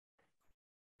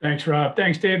Thanks, Rob.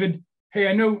 Thanks, David. Hey,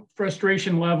 I know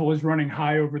frustration level is running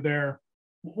high over there.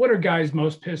 What are guys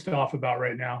most pissed off about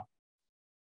right now?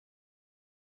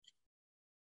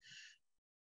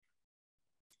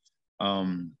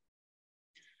 Um,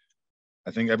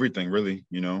 I think everything really,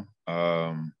 this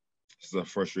is a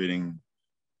frustrating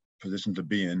position to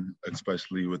be in,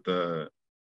 especially with the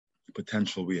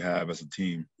potential we have as a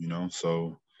team,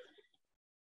 So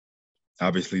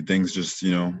obviously things just,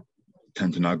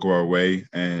 tend to not go our way,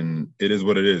 and it is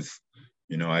what it is.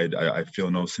 I feel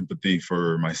no sympathy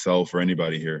for myself or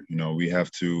anybody here. We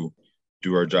have to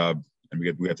do our job, and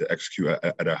we have to execute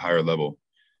at a higher level,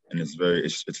 and it's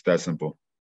that simple.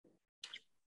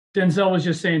 Denzel was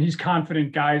just saying he's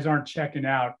confident guys aren't checking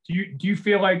out. Do you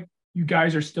feel like you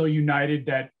guys are still united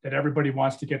that everybody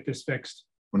wants to get this fixed?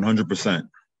 100%,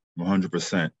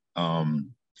 100%.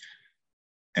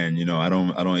 And I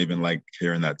don't even like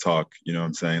hearing that talk. You know what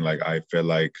I'm saying? Like, I feel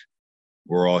like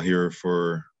we're all here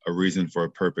for a reason, for a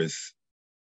purpose,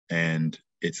 and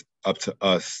it's up to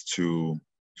us to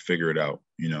figure it out.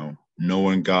 No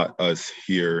one got us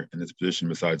here in this position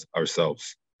besides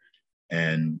ourselves,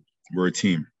 and we're a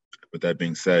team. With that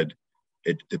being said,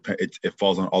 it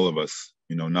falls on all of us.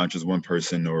 Not just one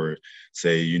person, or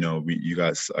say, you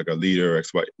got like a leader,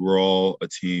 X, Y. We're all a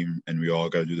team, and we all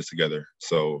got to do this together.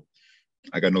 So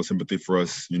I got no sympathy for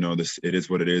us. It is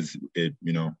what it is.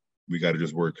 We got to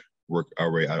just work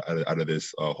our way out of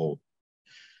this hole.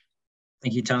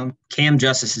 Thank you, Tom. Cam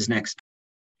Justice is next.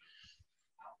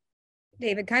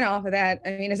 David, kind of off of that,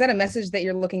 I mean, is that a message that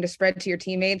you're looking to spread to your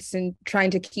teammates and trying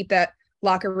to keep that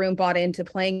locker room bought into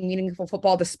playing meaningful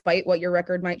football despite what your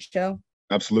record might show?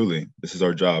 Absolutely. This is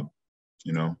our job,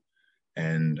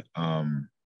 and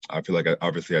I feel like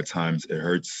obviously at times it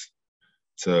hurts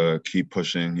to keep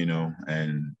pushing,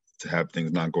 and to have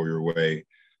things not go your way.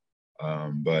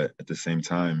 But at the same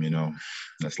time,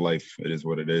 that's life. It is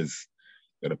what it is.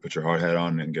 You got to put your hard hat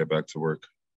on and get back to work.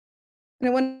 And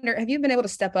I wonder, have you been able to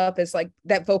step up as like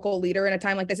that vocal leader in a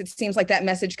time like this? It seems like that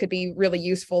message could be really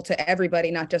useful to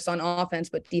everybody, not just on offense,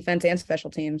 but defense and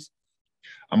special teams.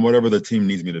 I'm whatever the team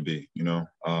needs me to be,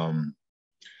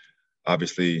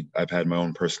 Obviously, I've had my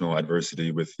own personal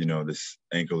adversity with, this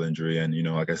ankle injury. And,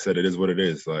 like I said, it is what it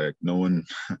is. Like, no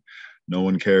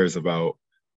one cares about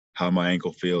how my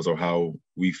ankle feels or how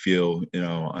we feel,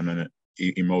 on an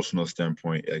emotional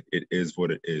standpoint. Like, it is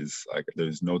what it is. Like,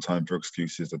 there's no time for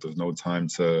excuses. That there's no time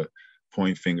to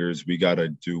point fingers. We got to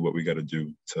do what we got to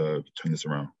do to turn this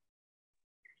around.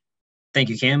 Thank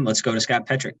you, Cam. Let's go to Scott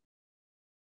Petrick.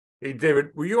 Hey, David,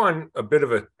 were you on a bit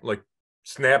of a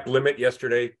snap limit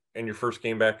yesterday in your first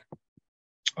game back?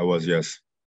 I was, yes.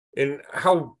 And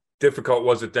how difficult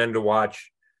was it then to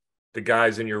watch the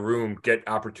guys in your room get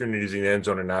opportunities in the end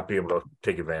zone and not be able to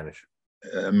take advantage?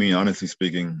 I mean, honestly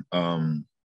speaking, I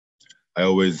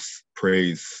always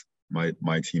praise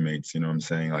my teammates. You know what I'm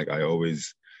saying? Like, I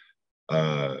always,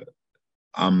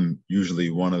 I'm usually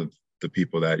one of the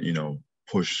people that,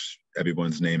 push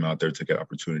everyone's name out there to get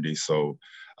opportunities. So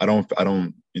I don't,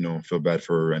 feel bad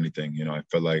for anything. I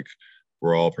feel like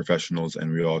we're all professionals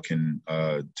and we all can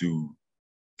do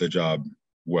the job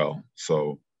well.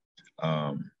 So,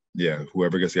 yeah,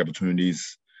 whoever gets the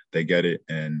opportunities, they get it.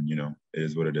 And, it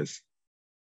is what it is.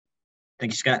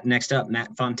 Thank you, Scott. Next up,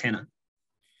 Matt Fontana.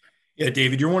 Yeah,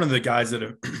 David, you're one of the guys that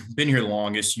have been here the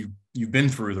longest. You've been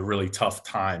through the really tough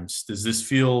times. Does this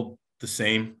feel the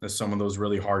same as some of those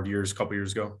really hard years a couple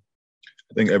years ago?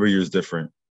 I think every year is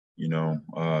different.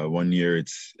 1 year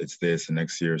it's this, and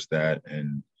next year it's that.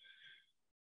 And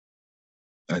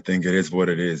I think it is what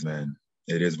it is, man.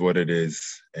 It is what it is.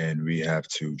 And we have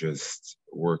to just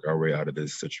work our way out of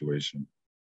this situation.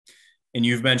 And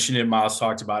you've mentioned it, Miles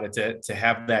talked about it, to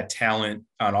have that talent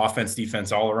on offense,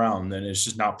 defense all around, then it's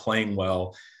just not playing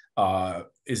well.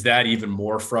 Is that even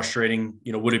more frustrating?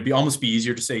 Would it almost be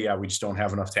easier to say, yeah, we just don't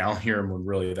have enough talent here, and when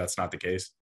really that's not the case?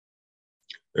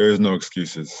 There is no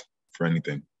excuses for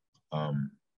anything.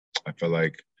 I feel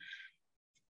like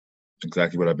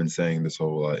exactly what I've been saying this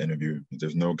whole interview.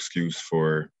 There's no excuse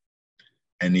for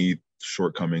any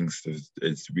shortcomings.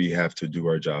 We have to do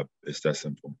our job. It's that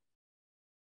simple.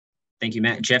 Thank you,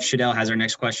 Matt. Jeff Shadell has our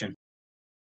next question.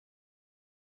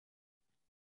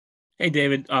 Hey,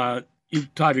 David,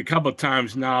 you've talked a couple of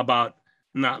times now about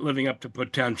not living up to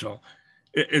potential.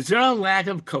 Is there a lack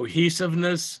of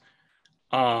cohesiveness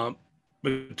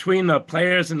between the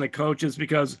players and the coaches?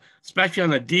 Because especially on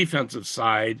the defensive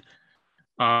side,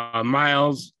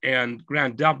 Miles and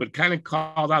Grant Delpit kind of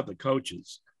called out the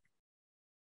coaches.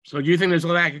 So do you think there's a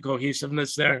lack of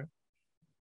cohesiveness there?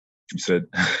 You said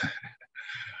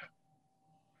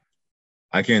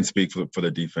I can't speak for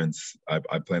the defense. I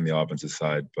play on the offensive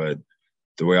side, but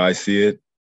the way I see it,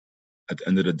 at the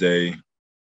end of the day,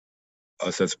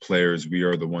 us as players, we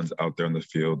are the ones out there on the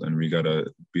field, and we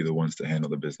gotta be the ones to handle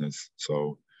the business.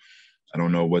 So I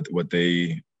don't know what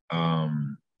they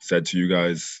said to you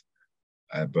guys,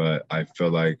 but I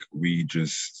feel like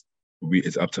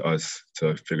it's up to us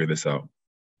to figure this out.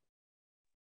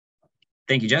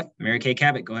 Thank you, Jeff. Mary Kay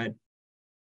Cabot, go ahead.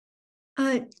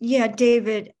 Yeah,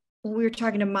 David, we were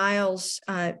talking to Miles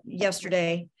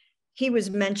yesterday. He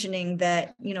was mentioning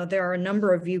that, there are a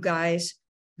number of you guys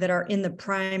that are in the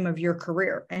prime of your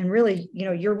career. And really,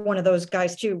 you're one of those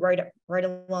guys too, right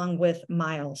along with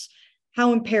Miles.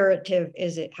 How imperative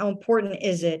is it? How important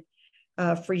is it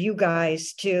for you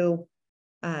guys to,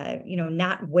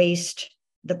 not waste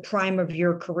the prime of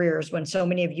your careers when so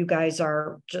many of you guys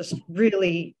are just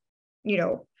really,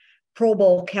 Pro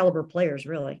Bowl caliber players,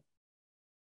 really?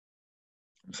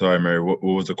 Sorry, Mary, what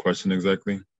was the question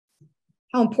exactly?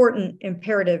 How important,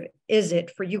 imperative is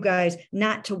it for you guys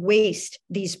not to waste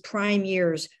these prime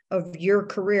years of your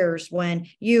careers when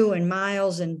you and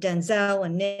Miles and Denzel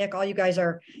and Nick, all you guys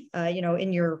are,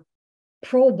 in your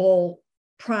Pro Bowl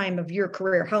prime of your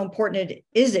career? How important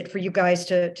is it for you guys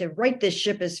to right this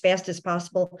ship as fast as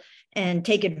possible and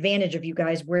take advantage of you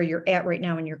guys where you're at right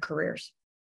now in your careers?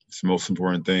 It's the most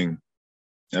important thing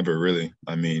ever, really.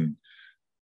 I mean,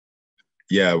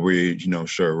 yeah,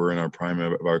 sure, we're in our prime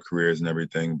of our careers and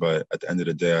everything, but at the end of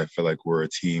the day, I feel like we're a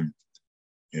team,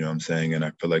 you know what I'm saying? And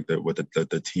I feel like that what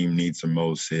the team needs the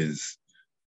most is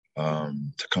to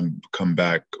come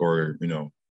back, or,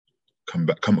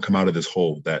 come out of this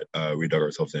hole that we dug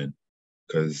ourselves in,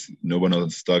 because no one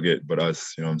else dug it but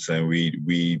us, you know what I'm saying?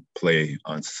 We play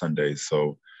on Sundays,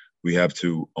 so we have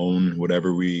to own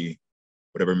whatever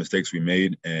mistakes we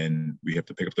made, and we have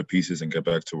to pick up the pieces and get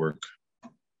back to work.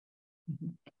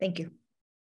 Thank you.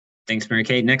 Thanks, Mary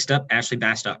Kay. Next up, Ashley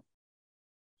Bastock.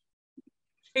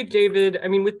 Hey, David. I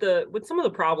mean, with some of the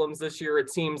problems this year, it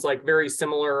seems like very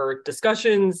similar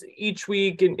discussions each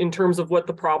week in terms of what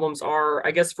the problems are.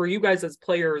 I guess for you guys as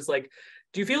players,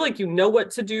 do you feel like you know what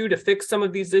to do to fix some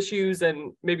of these issues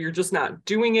and maybe you're just not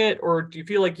doing it? Or do you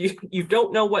feel like you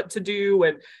don't know what to do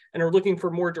and are looking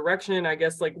for more direction? I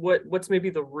guess what's maybe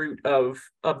the root of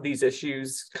these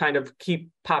issues kind of keep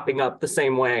popping up the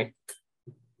same way?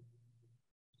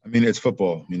 I mean, it's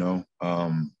football,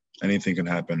 anything can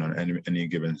happen on any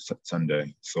given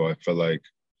Sunday. So I feel like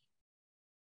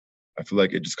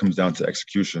it just comes down to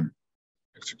execution.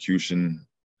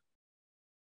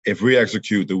 If we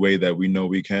execute the way that we know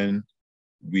we can,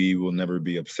 we will never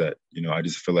be upset. I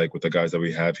just feel like with the guys that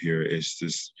we have here, it's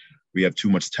just, we have too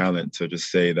much talent to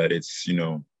just say that it's,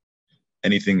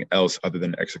 anything else other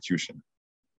than execution.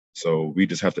 So we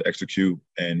just have to execute,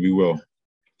 and we will.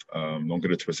 Don't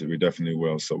get it twisted. We definitely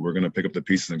will. So we're going to pick up the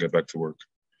pieces and get back to work.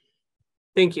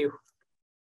 Thank you.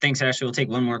 Thanks, Ashley. We'll take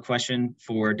one more question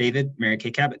for David. Mary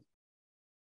Kay Cabot.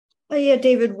 Oh, yeah,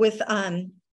 David, with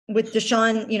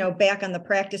Deshaun, back on the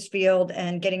practice field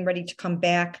and getting ready to come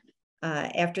back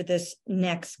after this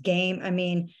next game. I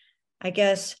mean, I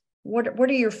guess, what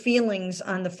are your feelings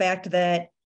on the fact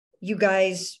that you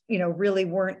guys, really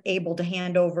weren't able to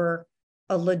hand over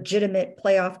a legitimate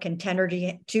playoff contender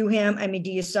to him? I mean,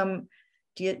 do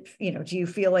you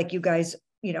feel like you guys,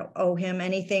 owe him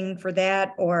anything for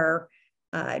that? Or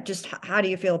just how do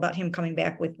you feel about him coming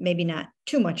back with maybe not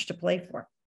too much to play for?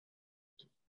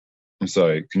 I'm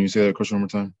sorry, can you say that question one more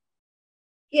time?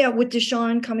 Yeah, with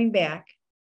Deshaun coming back,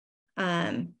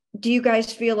 do you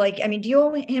guys feel like, do you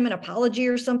owe him an apology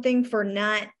or something for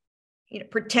not,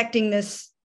 protecting this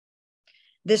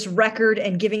record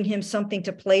and giving him something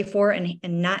to play for and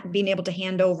not being able to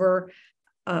hand over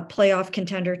a playoff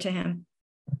contender to him?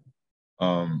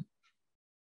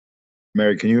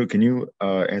 Mary, can you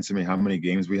answer me how many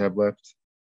games we have left?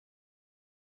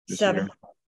 7.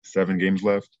 7 games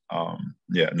left.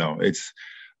 Yeah, no, it's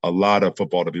a lot of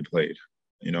football to be played.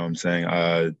 You know what I'm saying?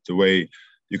 The way,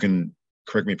 you can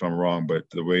correct me if I'm wrong, but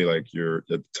the way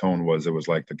the tone was, it was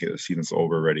like the season's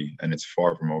over already, and it's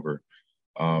far from over.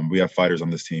 We have fighters on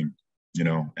this team,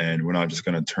 and we're not just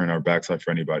going to turn our backside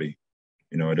for anybody.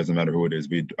 It doesn't matter who it is.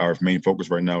 Our main focus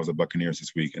right now is the Buccaneers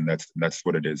this week, and that's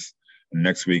what it is. And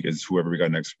next week is whoever we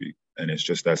got next week, and it's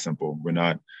just that simple. We're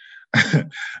not.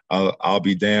 I'll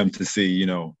be damned to see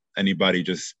anybody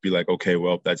just be like, okay,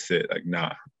 well, that's it.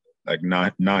 Not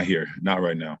here, not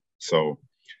right now. So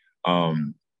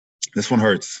this one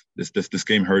hurts. This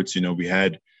game hurts. We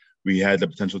had the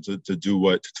potential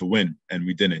to win, and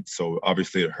we didn't. So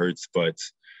obviously it hurts, but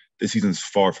this season's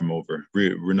far from over.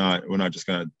 We're not just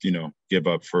gonna give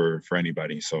up for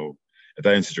anybody. So if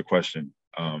that answers your question,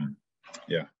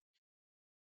 Yeah.